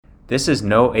This is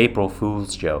no April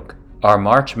Fool's joke. Our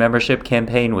March membership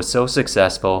campaign was so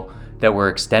successful that we're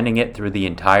extending it through the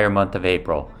entire month of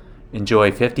April.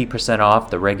 Enjoy 50% off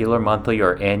the regular monthly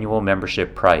or annual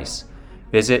membership price.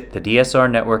 Visit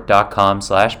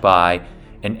thedsrnetwork.com/buy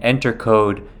and enter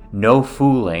code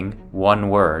NOFOOLING, one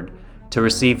word, to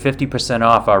receive 50%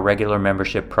 off our regular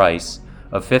membership price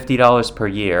of $50 per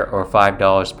year or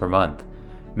 $5 per month.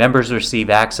 Members receive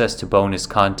access to bonus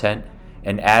content,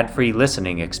 an ad-free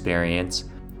listening experience,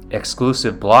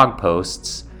 exclusive blog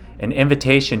posts, an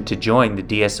invitation to join the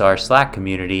DSR Slack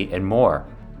community, and more.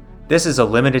 This is a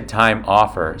limited time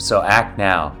offer, so act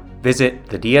now. Visit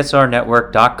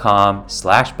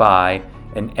thedsrnetwork.com/buy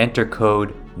and enter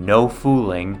code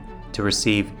NOFOOLING to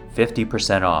receive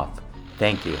 50% off.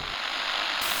 Thank you.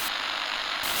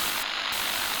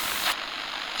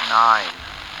 9,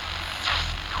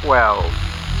 12,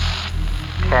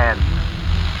 10,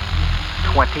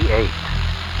 28,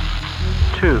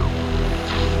 2,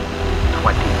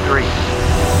 23.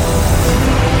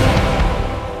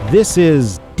 This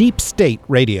is Deep State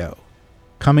Radio,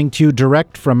 coming to you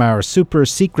direct from our super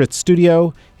secret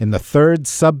studio in the third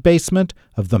sub-basement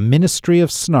of the Ministry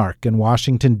of Snark in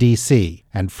Washington, D.C.,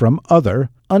 and from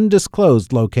other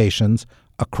undisclosed locations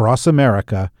across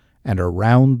America and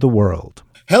around the world.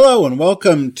 Hello and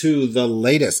welcome to the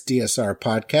latest DSR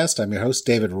podcast. I'm your host,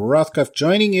 David Rothkopf,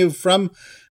 joining you from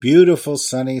beautiful,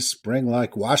 sunny,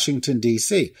 spring-like Washington,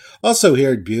 D.C. Also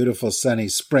here at beautiful, sunny,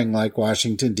 spring-like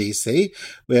Washington, D.C.,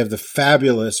 we have the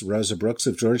fabulous Rosa Brooks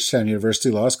of Georgetown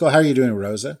University Law School. How are you doing,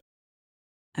 Rosa?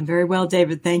 I'm very well,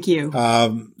 David. Thank you.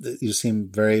 You seem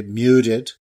very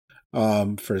muted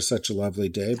for such a lovely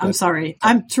day. I'm sorry.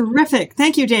 I'm terrific.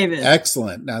 Thank you, David.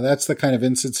 Excellent. Now, that's the kind of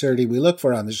insincerity we look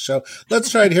for on this show. Let's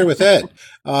try it here with Ed.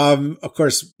 Of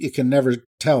course, you can never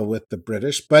tell with the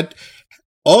British, but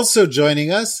also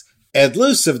joining us, Ed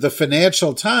Luce of the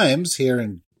Financial Times here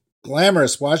in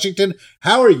glamorous Washington.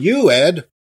 How are you, Ed?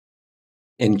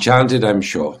 Enchanted, I'm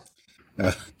sure.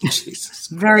 Jesus.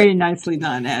 Very nicely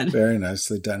done, Ed. Very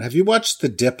nicely done. Have you watched The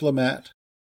Diplomat?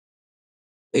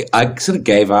 I sort of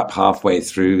gave up halfway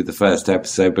through the first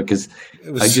episode because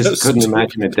I just couldn't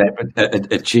imagine a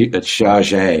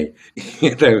Chargé,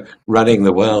 running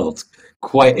the world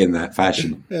quite in that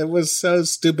fashion. It was so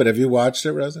stupid. Have you watched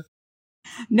it, Rosa?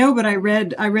 No, but I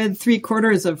read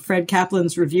 3/4 of Fred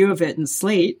Kaplan's review of it in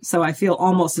Slate, so I feel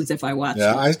almost as if I watched it.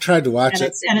 Yeah, I tried to watch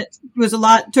it. And it was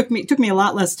took me a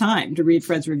lot less time to read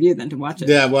Fred's review than to watch it.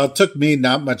 Yeah, well, it took me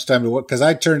not much time to watch because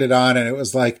I turned it on and it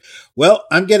was like, well,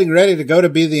 I'm getting ready to go to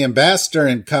be the ambassador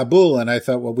in Kabul. And I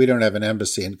thought, well, we don't have an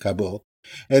embassy in Kabul.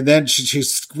 And then she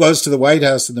goes to the White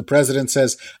House and the president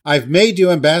says, I've made you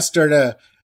ambassador to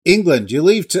England. You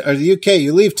leave or the UK.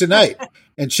 You leave tonight.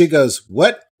 And she goes,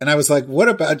 what? And I was like, what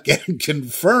about getting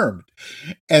confirmed?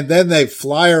 And then they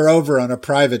fly her over on a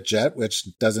private jet,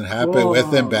 which doesn't happen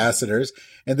with ambassadors.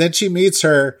 And then she meets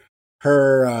her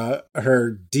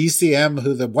DCM,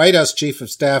 who the White House chief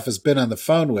of staff has been on the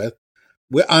phone with,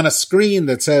 on a screen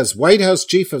that says White House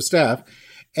chief of staff.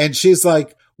 And she's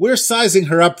like, we're sizing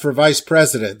her up for vice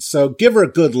president. So give her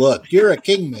a good look. You're a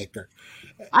kingmaker.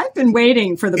 I've been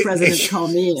waiting for the president to call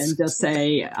me and just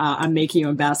say, I'm making you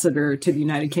ambassador to the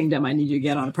United Kingdom. I need you to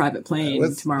get on a private plane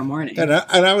tomorrow morning. And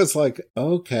I was like,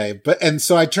 okay. And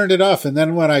so I turned it off. And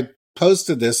then when I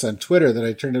posted this on Twitter that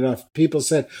I turned it off, people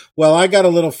said, well, I got a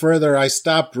little further. I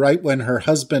stopped right when her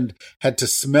husband had to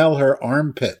smell her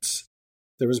armpits.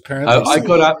 There was apparently... I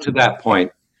got up to that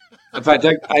point. In fact,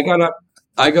 I got up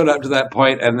to that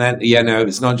point and then,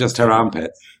 it's not just her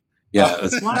armpits. Yeah.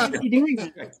 Why is he doing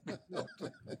that?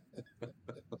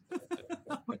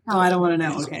 Oh, I don't want to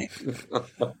know. Okay.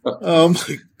 Oh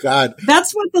my God.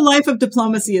 That's what the life of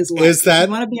diplomacy is like. Is that? If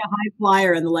you want to be a high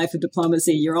flyer in the life of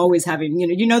diplomacy, you're always having,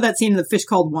 you know that scene in The Fish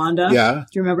Called Wanda? Yeah.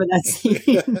 Do you remember that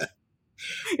scene?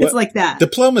 It's like that.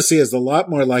 Diplomacy is a lot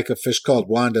more like A Fish Called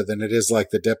Wanda than it is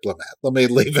like The Diplomat. Let me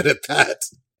leave it at that.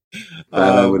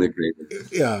 I would agree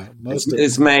with you. Yeah.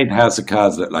 It's made House of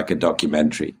Cards look like a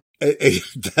documentary.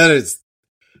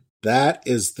 That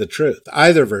is the truth.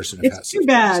 Either version of It's too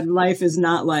bad life is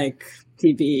not like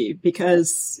TV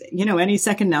because, any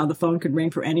second now the phone could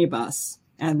ring for any of us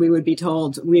and we would be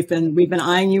told, we've been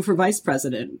eyeing you for vice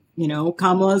president.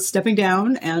 Kamala's stepping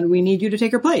down and we need you to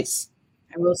take her place.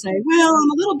 And we'll say, well, I'm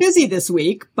a little busy this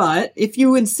week, but if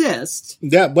you insist.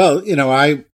 Yeah, well,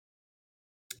 I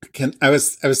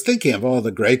was thinking of all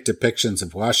the great depictions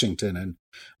of Washington and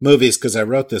movies because I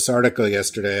wrote this article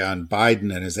yesterday on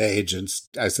Biden and his age, and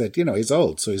I said, he's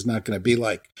old, so he's not going to be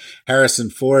like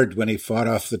Harrison Ford when he fought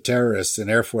off the terrorists in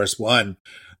Air Force One,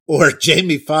 Or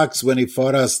Jamie Foxx when he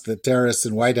fought us, the terrorists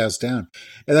in White House Down.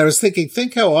 And I was thinking,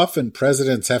 think how often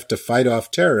presidents have to fight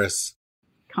off terrorists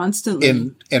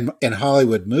constantly in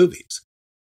Hollywood movies.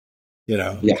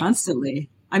 Yeah. Constantly.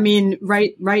 I mean,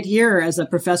 right here as a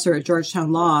professor at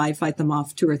Georgetown Law, I fight them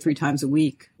off 2 or 3 times a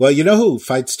week. Well, you know who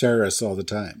fights terrorists all the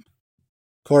time?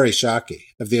 Kori Schake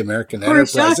of the American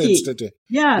Enterprise Institute.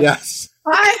 Yeah. Yes.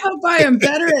 I hope I am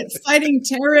better at fighting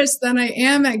terrorists than I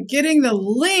am at getting the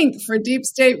link for Deep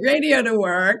State Radio to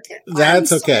work.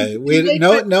 That's okay.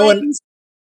 No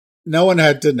one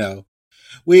had to know.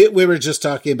 We were just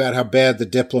talking about how bad The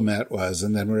Diplomat was,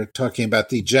 and then we're talking about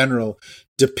the general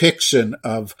depiction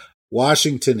of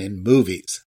Washington in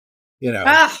movies.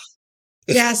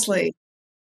 Ghastly.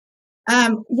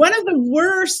 One of the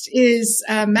worst is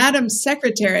Madam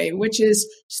Secretary, which is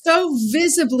so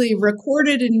visibly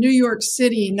recorded in New York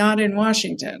City, not in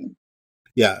Washington.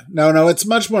 Yeah. No, it's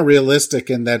much more realistic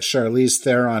in that Charlize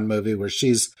Theron movie where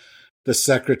she's the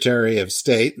Secretary of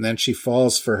State, and then she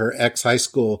falls for her ex-high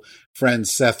school friend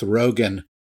Seth Rogen,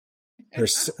 her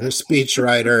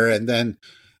speechwriter, and then,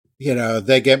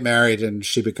 they get married and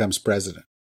she becomes president.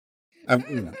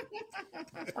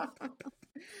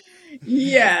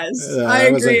 Yes, I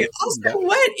agree. Also,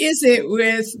 what is it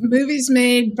with movies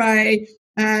made by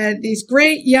these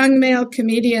great young male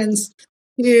comedians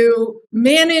who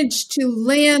manage to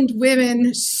land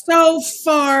women so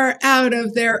far out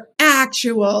of their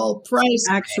actual price?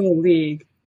 Actual league.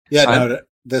 Yeah, no,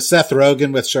 the Seth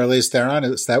Rogen with Charlize Theron,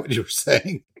 is that what you were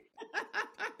saying?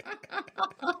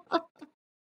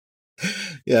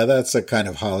 Yeah, that's a kind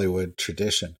of Hollywood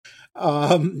tradition.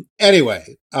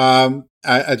 Anyway,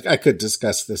 I could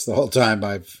discuss this the whole time.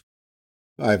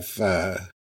 It's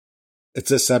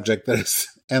a subject that is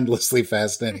endlessly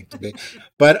fascinating to me.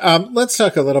 But let's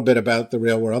talk a little bit about the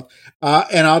real world.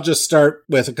 And I'll just start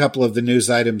with a couple of the news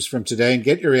items from today and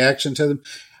get your reaction to them.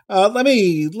 Let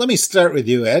me start with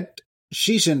you, Ed.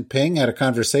 Xi Jinping had a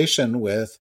conversation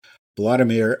with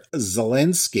Vladimir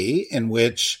Zelensky in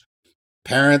which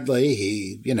apparently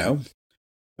he,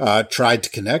 tried to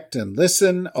connect and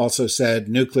listen, also said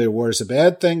nuclear war is a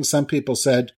bad thing. Some people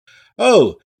said,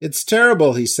 oh, it's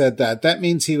terrible he said that. That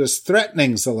means he was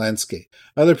threatening Zelensky.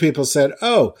 Other people said,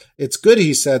 oh, it's good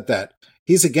he said that.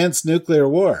 He's against nuclear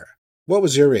war. What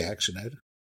was your reaction, Ed?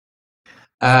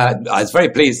 I was very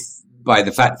pleased by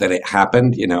the fact that it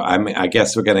happened. I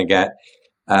guess we're going to get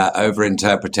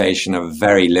overinterpretation of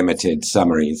very limited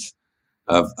summaries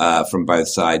from both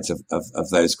sides of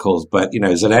those calls. But,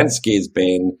 Zelensky has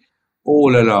been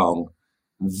all along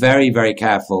very, very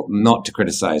careful not to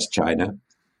criticize China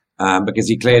because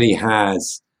he clearly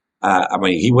has,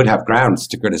 he would have grounds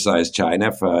to criticize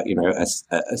China for,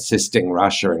 assisting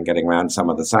Russia and getting around some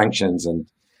of the sanctions and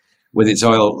with its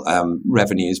oil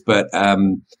revenues. But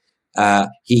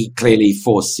he clearly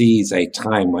foresees a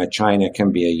time where China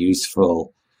can be a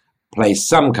useful place,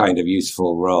 some kind of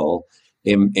useful role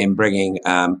in bringing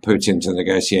Putin to the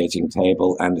negotiating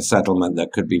table and a settlement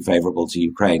that could be favorable to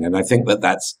Ukraine. And I think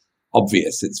that's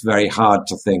obvious. It's very hard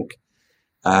to think,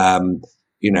 of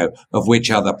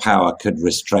which other power could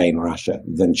restrain Russia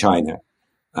than China,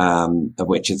 of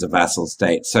which is a vassal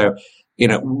state. So,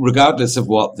 regardless of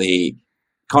what the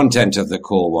content of the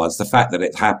call was, the fact that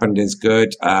it happened is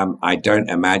good. I don't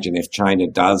imagine if China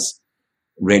does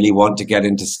really want to get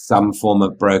into some form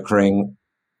of brokering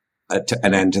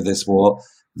an end to this war,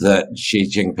 that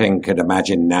Xi Jinping could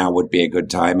imagine now would be a good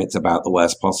time. It's about the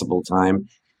worst possible time.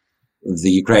 The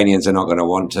Ukrainians are not going to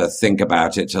want to think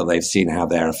about it till they've seen how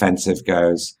their offensive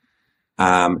goes.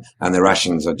 And the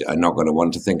Russians are not going to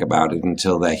want to think about it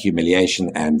until their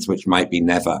humiliation ends, which might be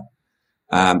never.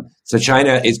 So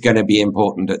China is going to be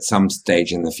important at some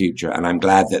stage in the future. And I'm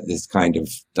glad that this kind of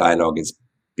dialogue has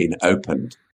been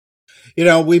opened.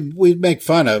 We make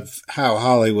fun of how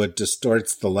Hollywood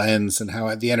distorts the lens and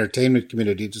how the entertainment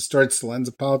community distorts the lens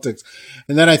of politics.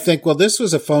 And then I think, well, this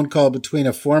was a phone call between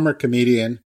a former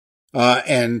comedian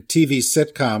and TV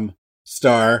sitcom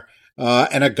star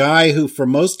and a guy who for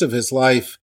most of his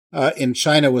life in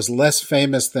China was less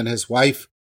famous than his wife,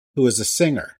 who was a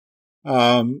singer.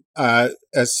 So,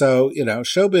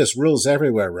 showbiz rules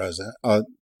everywhere, Rosa.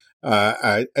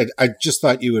 I just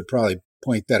thought you would probably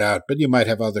point that out, but you might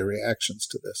have other reactions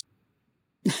to this.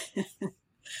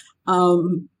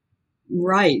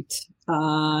 Right.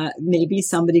 Maybe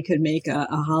somebody could make a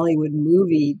Hollywood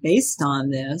movie based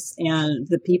on this and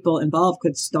the people involved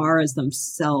could star as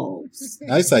themselves.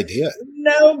 Nice idea.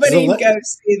 Nobody go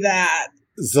see that.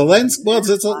 Zelensky's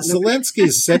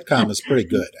sitcom is pretty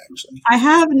good, actually. I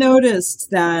have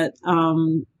noticed that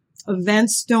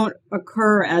events don't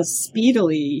occur as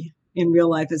speedily in real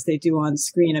life as they do on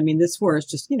screen. I mean, this war is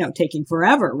just, taking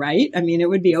forever, right? I mean, it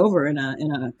would be over in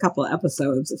a couple of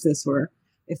episodes if this were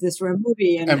a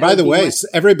movie. And by the way,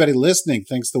 everybody listening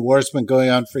thinks the war's been going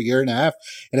on for a year and a half,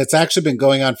 and it's actually been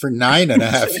going on for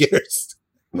 9.5 years.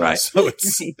 Right. So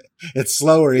it's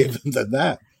slower even than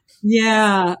that.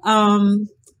 Yeah.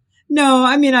 No,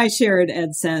 I mean, I shared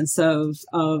Ed's sense of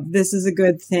this is a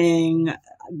good thing.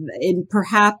 And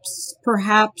perhaps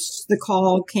the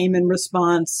call came in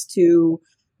response to,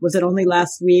 was it only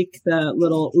last week, the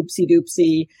little oopsie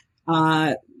doopsie,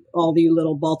 all the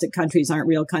little Baltic countries aren't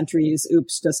real countries.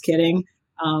 Oops, just kidding.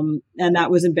 And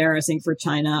that was embarrassing for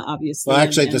China, obviously. Well,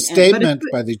 actually, the statement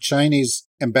by the Chinese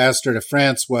ambassador to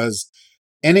France was,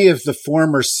 any of the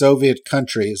former Soviet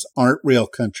countries aren't real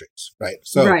countries, right?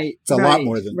 So it's a lot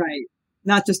more than right.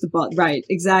 Not just the Baltic, right?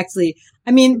 Exactly.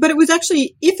 I mean, but it was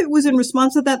actually, if it was in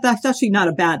response to that, that's actually not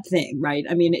a bad thing, right?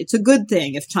 I mean, it's a good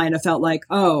thing if China felt like,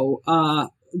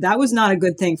 that was not a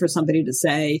good thing for somebody to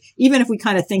say, even if we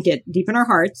kind of think it deep in our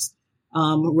hearts,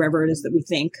 wherever it is that we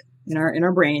think in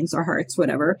our brains, our hearts,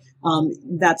 whatever.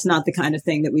 That's not the kind of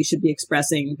thing that we should be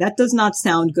expressing. That does not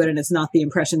sound good. And it's not the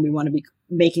impression we want to be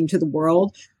making to the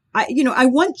world. I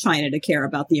want China to care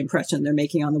about the impression they're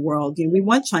making on the world. We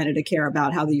want China to care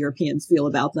about how the Europeans feel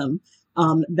about them.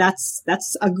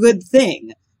 That's a good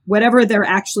thing. Whatever they're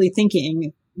actually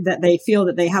thinking, that they feel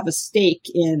that they have a stake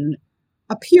in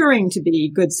appearing to be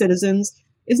good citizens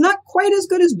is not quite as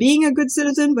good as being a good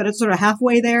citizen, but it's sort of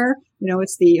halfway there.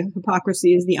 It's the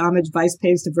hypocrisy is the homage vice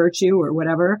pays to virtue or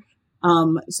whatever.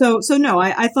 So no,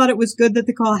 I thought it was good that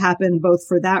the call happened, both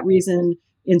for that reason,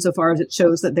 insofar as it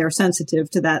shows that they're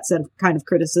sensitive to that set of kind of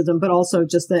criticism, but also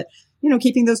just that,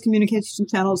 keeping those communication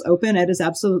channels open. Ed is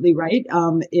absolutely right.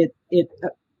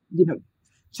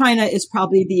 China is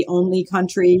probably the only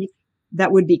country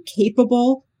that would be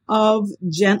capable of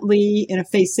gently, in a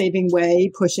face-saving way,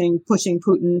 pushing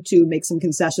Putin to make some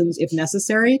concessions if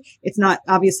necessary. It's not,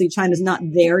 obviously China's not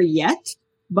there yet,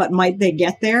 but might they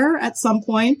get there at some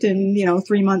point in,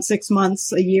 3 months, 6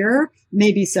 months, a year?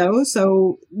 Maybe so.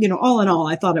 So, all in all,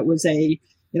 I thought it was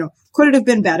could it have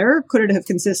been better? Could it have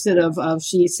consisted of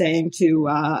Xi saying to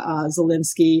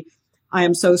Zelensky, I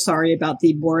am so sorry about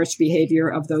the boorish behavior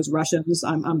of those Russians.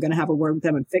 I'm going to have a word with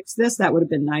them and fix this. That would have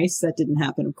been nice. That didn't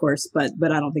happen, of course, but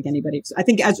I don't think I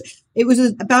think it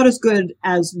was about as good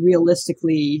as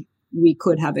realistically we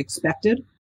could have expected.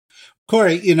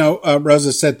 Corey,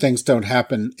 Rosa said things don't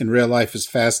happen in real life as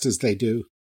fast as they do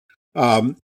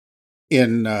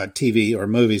in TV or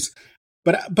movies.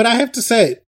 But I have to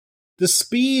say, the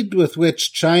speed with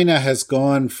which China has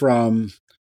gone from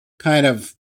kind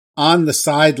of on the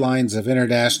sidelines of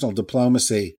international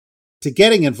diplomacy to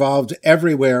getting involved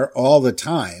everywhere all the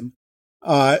time,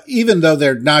 even though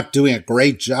they're not doing a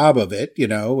great job of it,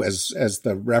 as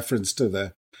the reference to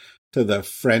the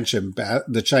French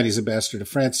the Chinese ambassador to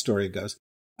France story goes.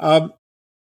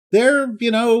 They're,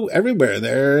 everywhere.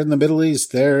 They're in the Middle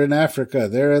East. They're in Africa.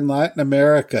 They're in Latin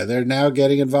America. They're now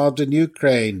getting involved in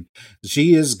Ukraine.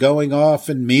 Xi is going off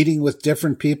and meeting with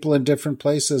different people in different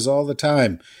places all the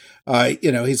time.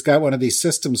 He's got one of these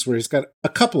systems where he's got a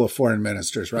couple of foreign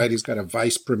ministers, right? He's got a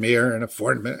vice premier and a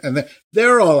foreign minister, and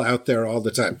they're all out there all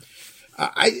the time.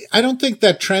 I don't think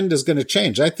that trend is going to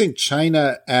change. I think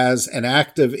China as an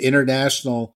active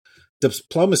international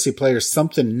diplomacy player is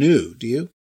something new. Do you?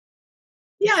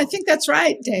 Yeah, I think that's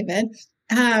right, David.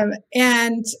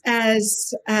 And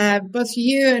as both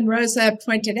you and Rosa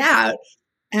pointed out,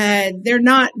 they're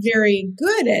not very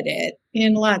good at it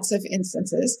in lots of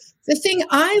instances. The thing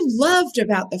I loved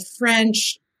about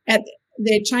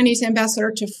the Chinese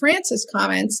ambassador to France's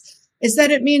comments is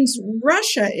that it means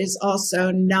Russia is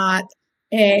also not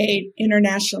a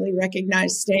internationally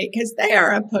recognized state, because they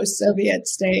are a post-Soviet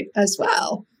state as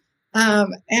well.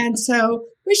 And so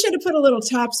we should have put a little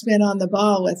topspin on the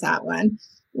ball with that one,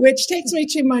 which takes me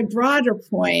to my broader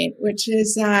point, which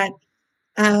is that,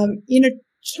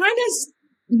 China's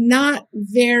not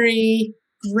very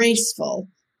graceful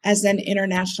as an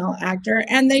international actor,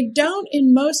 and they don't,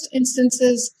 in most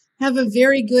instances, have a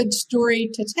very good story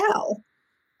to tell,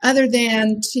 other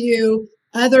than to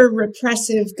other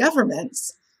repressive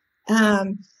governments.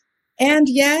 And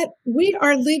yet we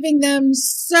are leaving them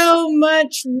so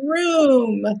much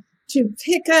room to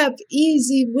pick up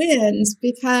easy wins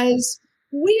because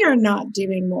we are not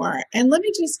doing more. And let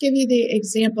me just give you the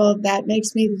example that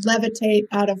makes me levitate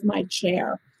out of my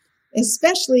chair,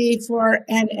 especially for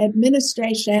an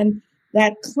administration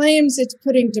that claims it's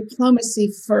putting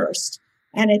diplomacy first,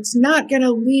 and it's not going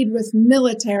to lead with the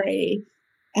military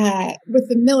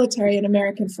in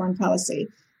American foreign policy.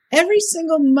 Every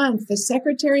single month, the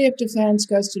Secretary of Defense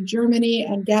goes to Germany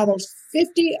and gathers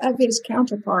 50 of his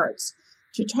counterparts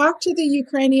to talk to the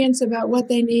Ukrainians about what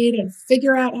they need and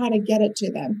figure out how to get it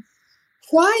to them.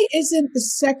 Why isn't the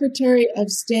Secretary of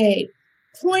State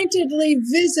pointedly,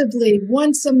 visibly,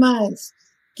 once a month,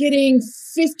 getting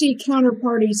 50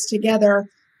 counterparties together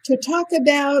to talk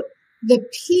about the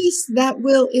peace that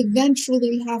will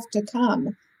eventually have to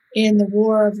come in the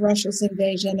war of Russia's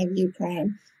invasion of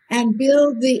Ukraine and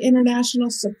build the international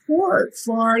support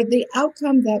for the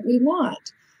outcome that we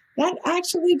want? That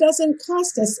actually doesn't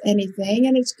cost us anything,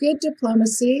 and it's good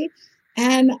diplomacy.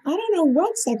 And I don't know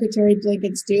what Secretary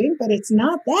Blinken's doing, but it's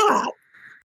not that.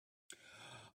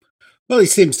 Well, he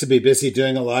seems to be busy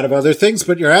doing a lot of other things,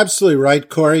 but you're absolutely right,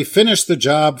 Corey. Finish the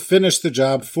job,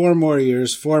 4 more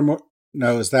years, 4 more.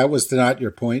 No, that was not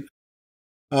your point.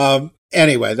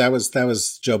 Anyway, that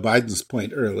was Joe Biden's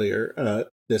point earlier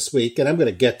this week, and I'm going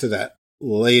to get to that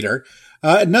later.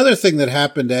 Another thing that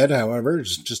happened, Ed, however,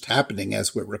 is just happening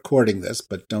as we're recording this,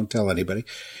 but don't tell anybody,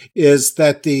 is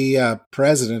that the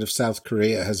president of South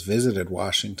Korea has visited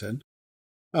Washington.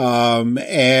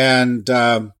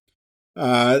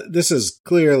 This is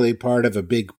clearly part of a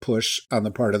big push on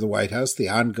the part of the White House, the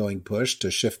ongoing push to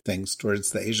shift things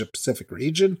towards the Asia-Pacific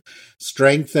region,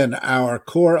 strengthen our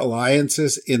core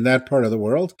alliances in that part of the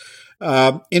world.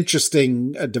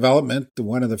 Interesting development.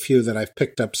 One of the few that I've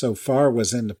picked up so far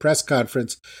was in the press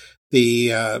conference.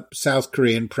 The South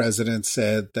Korean president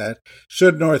said that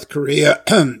should North Korea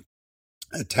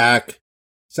attack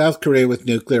South Korea with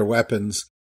nuclear weapons,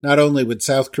 not only would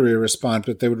South Korea respond,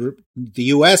 but the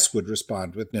U.S. would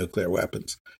respond with nuclear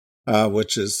weapons,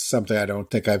 which is something I don't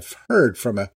think I've heard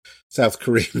from a South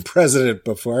Korean president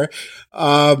before.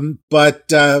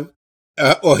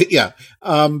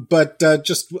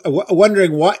 Just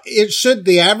wondering should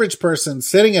the average person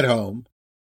sitting at home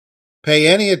pay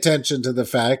any attention to the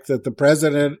fact that the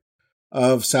president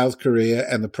of South Korea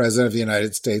and the president of the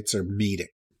United States are meeting?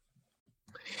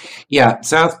 Yeah,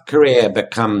 South Korea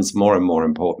becomes more and more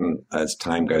important as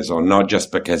time goes on, not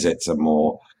just because it's a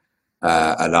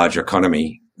larger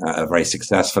economy, a very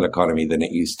successful economy than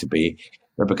it used to be,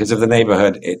 but because of the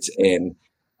neighborhood it's in.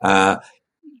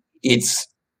 It's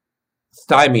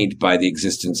stymied by the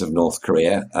existence of North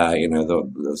Korea,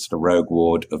 the sort of rogue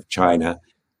ward of China.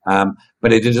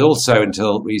 But it has also,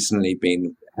 until recently,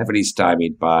 been heavily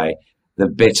stymied by the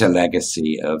bitter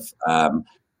legacy of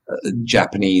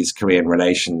Japanese-Korean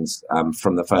relations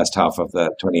from the first half of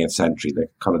the 20th century, the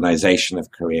colonization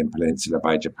of Korean Peninsula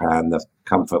by Japan, the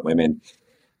comfort women.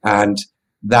 And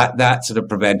that sort of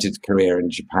prevented South Korea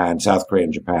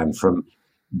and Japan from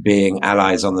being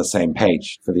allies on the same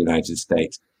page for the United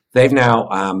States. They've now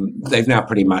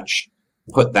pretty much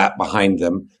put that behind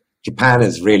them. Japan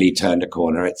has really turned a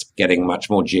corner. It's getting much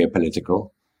more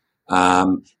geopolitical.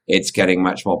 It's getting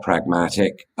much more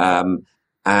pragmatic.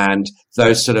 And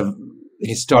those sort of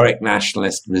historic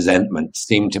nationalist resentments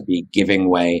seem to be giving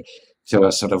way to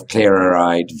a sort of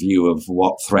clearer-eyed view of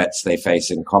what threats they face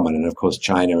in common. And of course,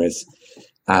 China is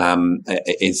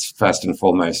first and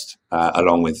foremost,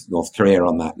 along with North Korea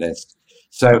on that list.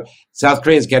 So South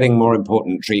Korea is getting more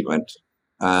important treatment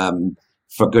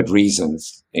for good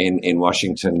reasons in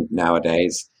Washington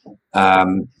nowadays.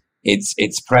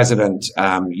 Its president,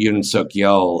 Yoon Suk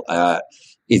Yeol,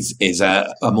 is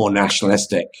a more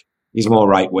nationalistic. He's more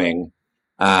right wing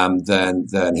than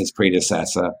his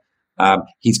predecessor.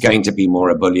 He's going to be more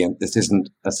ebullient. This isn't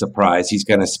a surprise. He's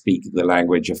going to speak the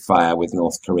language of fire with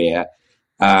North Korea.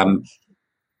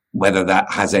 Whether that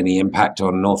has any impact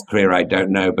on North Korea, I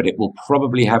don't know, but it will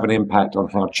probably have an impact on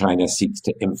how China seeks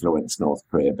to influence North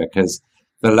Korea, because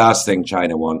the last thing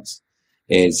China wants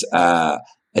is a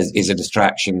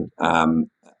distraction,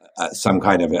 some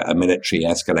kind of a military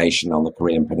escalation on the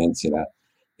Korean Peninsula.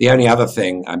 The only other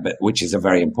thing, which is a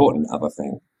very important other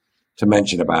thing to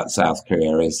mention about South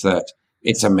Korea, is that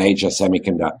it's a major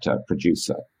semiconductor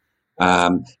producer.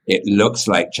 It looks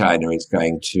like China is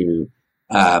going to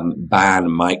ban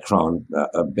Micron,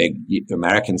 a big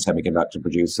American semiconductor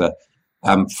producer,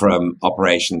 from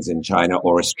operations in China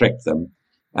or restrict them.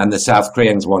 And the South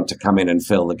Koreans want to come in and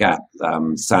fill the gap,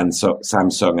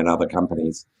 Samsung and other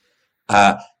companies.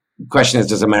 Question is,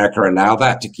 does America allow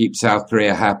that to keep South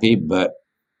Korea happy, but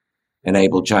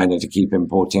enable China to keep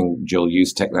importing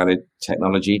dual-use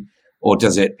technology, or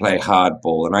does it play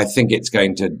hardball? And I think it's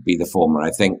going to be the former.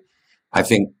 I think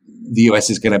the US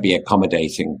is going to be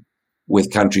accommodating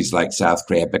with countries like South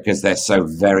Korea because they're so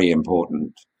very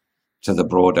important to the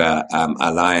broader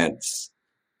alliance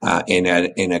in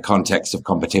a context of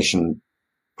competition,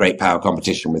 great power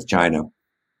competition with China.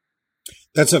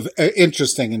 That's an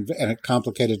interesting and a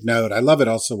complicated note. I love it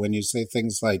also when you say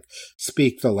things like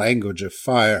 "speak the language of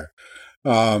fire."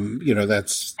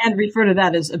 That's and refer to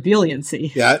that as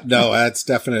ebulliency. Yeah, no, that's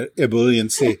definite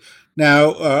ebulliency.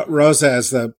 Now, Rosa,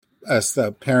 as the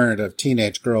parent of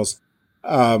teenage girls,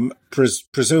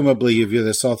 presumably you view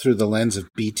this all through the lens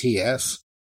of BTS.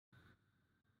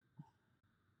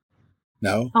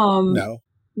 No,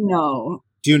 no.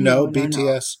 Do you know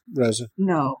BTS, Rosa?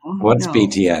 No. What's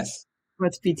BTS?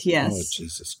 What's BTS? Oh,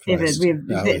 Jesus Christ!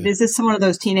 David, is this one of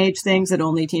those teenage things that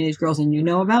only teenage girls and you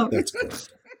know about? That's good.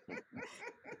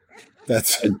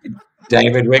 That's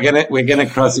David. We're gonna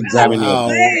cross-examine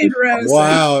you.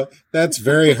 Wow, that's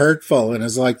very hurtful and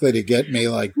is likely to get me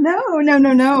no.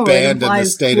 banned in the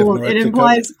state of North Dakota. It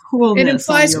implies coolness. It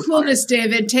implies coolness,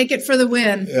 David. Take it for the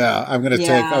win. Yeah, I'm going to take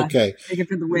it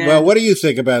for the win. Well, what do you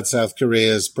think about South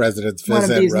Korea's president's visit,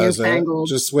 one of these Rosa? Newfangled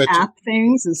Just switch app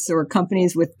things, or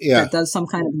companies that does some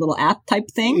kind of little app type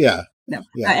thing. Yeah. No.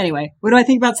 Yeah. Anyway, what do I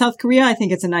think about South Korea? I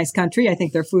think it's a nice country. I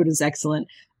think their food is excellent.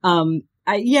 I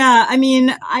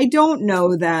don't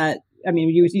know that. I mean,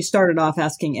 you started off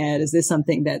asking Ed, is this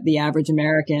something that the average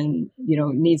American,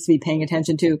 needs to be paying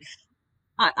attention to?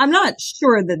 I'm not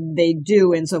sure that they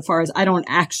do, insofar as I don't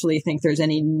actually think there's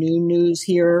any new news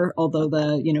here, although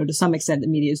to some extent the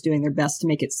media is doing their best to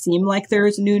make it seem like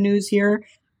there's new news here.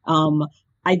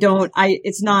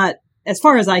 It's not, as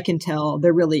far as I can tell,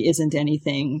 there really isn't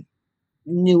anything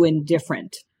new and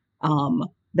different,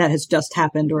 that has just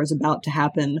happened or is about to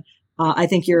happen. I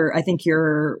think you're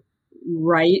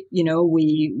right.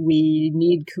 We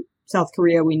need South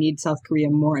Korea. We need South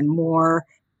Korea more and more.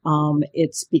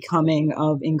 It's becoming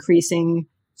of increasing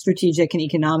strategic and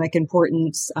economic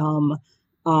importance.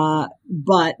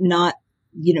 But not,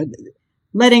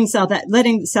 letting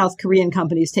South Korean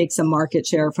companies take some market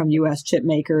share from U.S. chip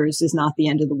makers is not the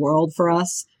end of the world for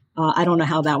us. I don't know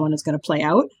how that one is going to play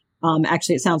out.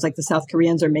 Actually, it sounds like the South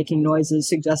Koreans are making noises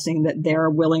suggesting that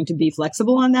they're willing to be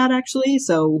flexible on that, actually.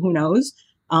 So who knows?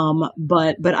 But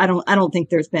I don't think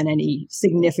there's been any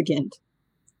significant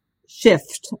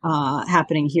shift,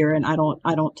 happening here. And I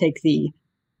don't take the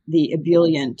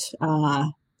ebullient,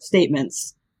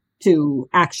 statements to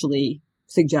actually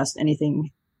suggest anything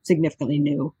significantly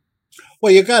new.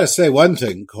 Well, you got to say one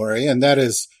thing, Corey, and that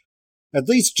is, at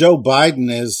least Joe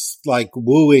Biden is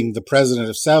wooing the president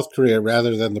of South Korea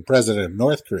rather than the president of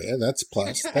North Korea. That's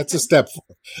plus. That's a step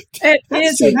forward. It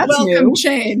is a welcome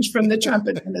change from the Trump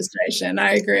administration.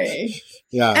 I agree.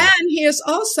 Yeah. And he is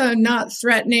also not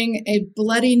threatening a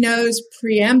bloody nose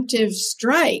preemptive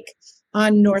strike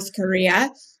on North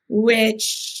Korea,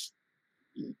 which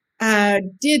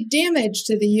did damage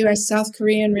to the U.S.-South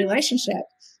Korean relationship.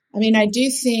 I mean, I do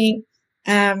think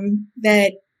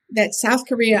that South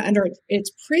Korea, under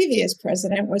its previous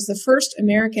president, was the first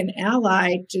American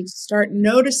ally to start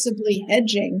noticeably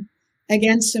hedging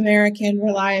against American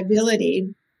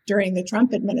reliability during the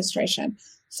Trump administration.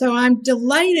 So I'm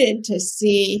delighted to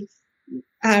see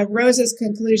Rosa's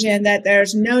conclusion that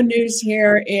there's no news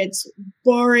here. It's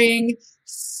boring,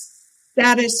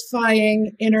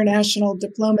 satisfying international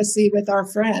diplomacy with our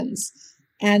friends.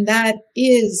 And that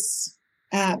is,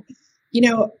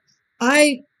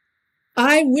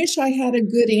 I wish I had a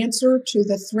good answer to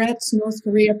the threats North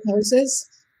Korea poses,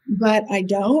 but I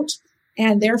don't.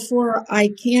 And therefore, I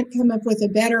can't come up with a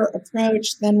better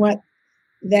approach than what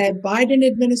the Biden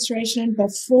administration,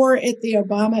 before it the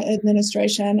Obama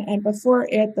administration, and before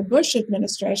it the Bush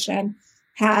administration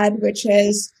had, which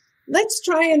is, let's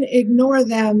try and ignore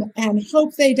them and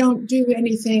hope they don't do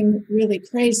anything really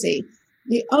crazy.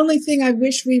 The only thing I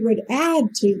wish we would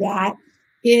add to that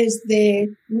is the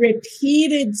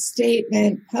repeated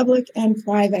statement, public and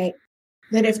private,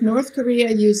 that if North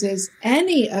Korea uses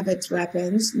any of its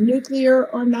weapons, nuclear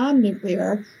or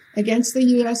non-nuclear, against the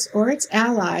U.S. or its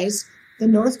allies, the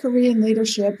North Korean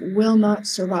leadership will not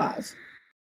survive.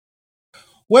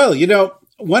 Well,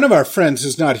 one of our friends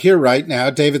who's not here right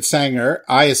now, David Sanger,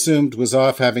 I assumed was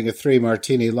off having a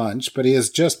 3-martini lunch, but he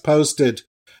has just posted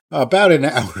about an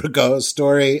hour ago a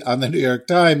story on the New York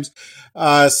Times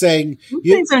saying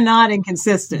things are not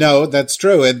inconsistent. No, that's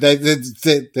true, and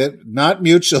they're not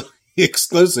mutually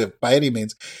exclusive by any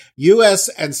means. U.S.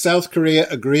 and South Korea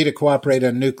agree to cooperate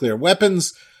on nuclear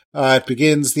weapons. It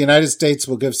begins, the United States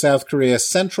will give South Korea a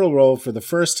central role for the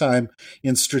first time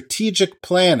in strategic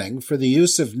planning for the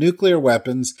use of nuclear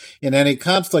weapons in any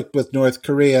conflict with North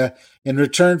Korea in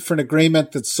return for an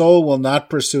agreement that Seoul will not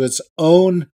pursue its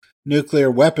own nuclear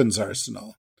weapons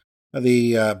arsenal.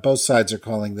 Both sides are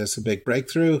calling this a big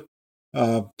breakthrough.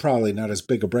 Probably not as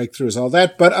big a breakthrough as all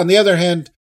that, but on the other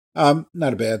hand, not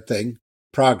a bad thing.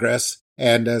 Progress.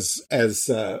 And as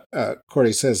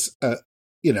Corey says,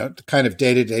 the kind of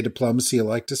day-to-day diplomacy you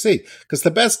like to see. Because the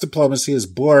best diplomacy is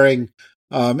boring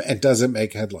and doesn't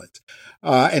make headlines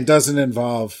and doesn't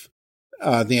involve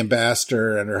the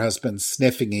ambassador and her husband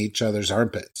sniffing each other's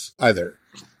armpits either.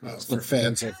 For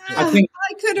fans of, I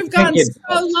could have gone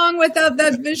so long without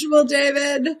that visual,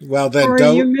 David. Well, then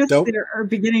Corey, you missed the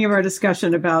beginning of our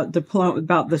discussion about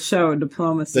the show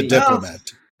Diplomacy. The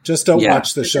Diplomat. Just don't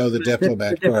watch the show The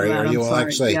Diplomat, Corey, or you will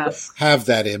actually have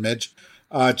that image.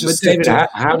 Just but David,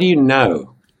 how do you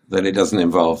know that it doesn't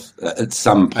involve at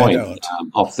some point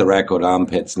off the record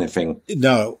armpit sniffing?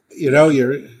 No,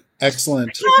 you're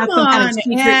excellent. Come on,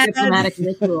 secret diplomatic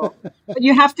ritual. But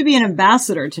you have to be an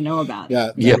ambassador to know about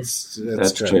it. Yeah,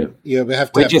 that's true. You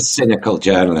have to. We're just cynical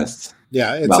journalists.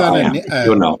 Yeah, it's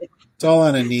you're not. It's all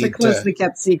on a need. It's a closely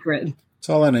kept secret. It's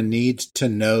all on a need to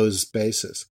knows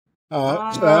basis.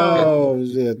 It's.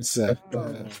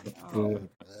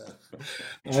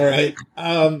 All right.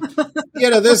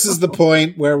 This is the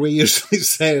point where we usually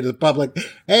say to the public,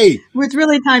 hey. It's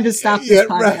really time to stop this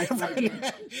podcast.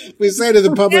 Right. We say to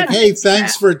the public, hey,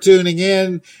 thanks for tuning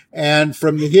in. And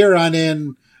from here on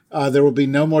in, there will be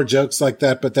no more jokes like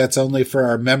that, but that's only for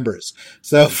our members.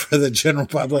 So for the general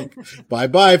public,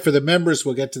 bye-bye. For the members,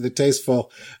 we'll get to the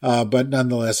tasteful, but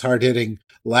nonetheless hard-hitting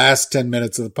last 10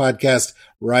 minutes of the podcast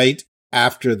right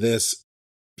after this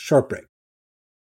short break.